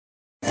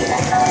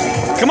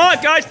Come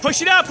on, guys,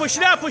 push it out, push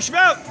it out, push it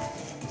out.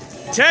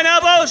 10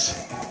 elbows,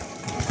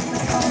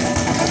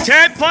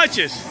 10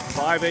 punches.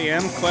 5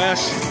 a.m.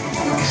 class,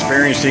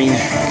 experiencing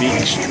the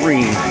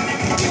extreme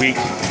week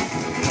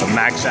of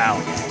Max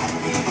Out.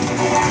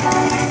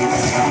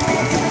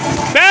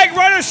 Bag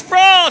runner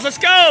sprawls, let's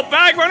go,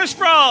 bag runner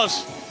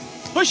sprawls.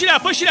 Push it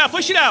out, push it out,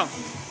 push it out.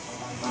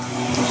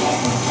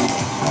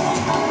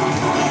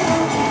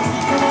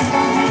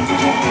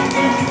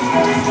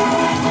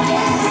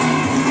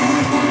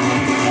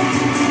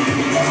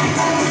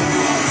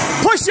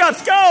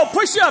 Push-ups, go,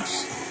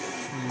 push-ups.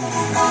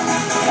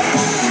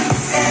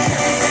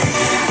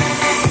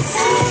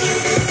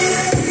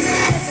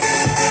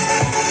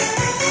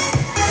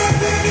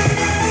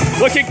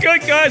 Looking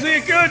good, guys,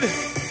 looking good.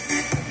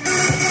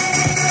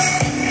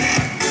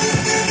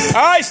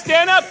 All right,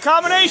 stand up,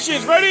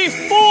 combinations, ready?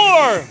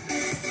 4,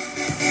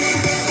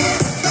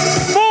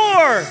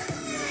 4,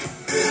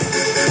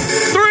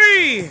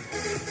 3,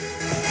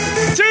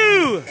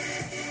 2,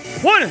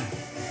 1,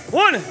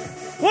 1,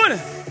 1,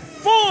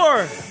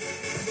 4.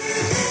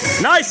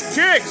 Nice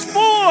kicks,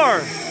 4,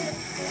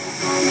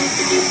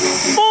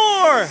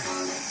 4.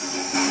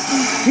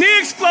 Knee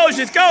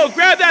explosions, go,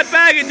 grab that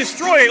bag and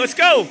destroy it, let's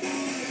go.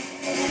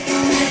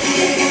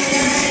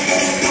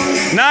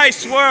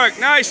 Nice work,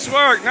 nice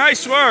work,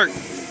 nice work.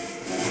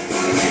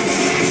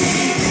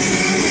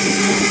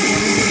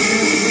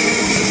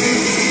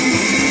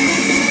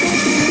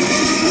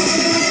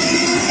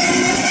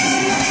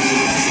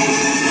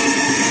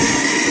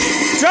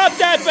 Drop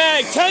that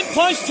bag, 10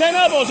 punch, 10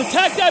 elbows,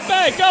 attack that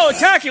bag, go,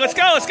 attack it, let's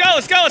go, let's go,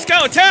 let's go, let's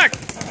go, attack.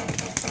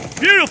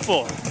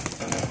 Beautiful.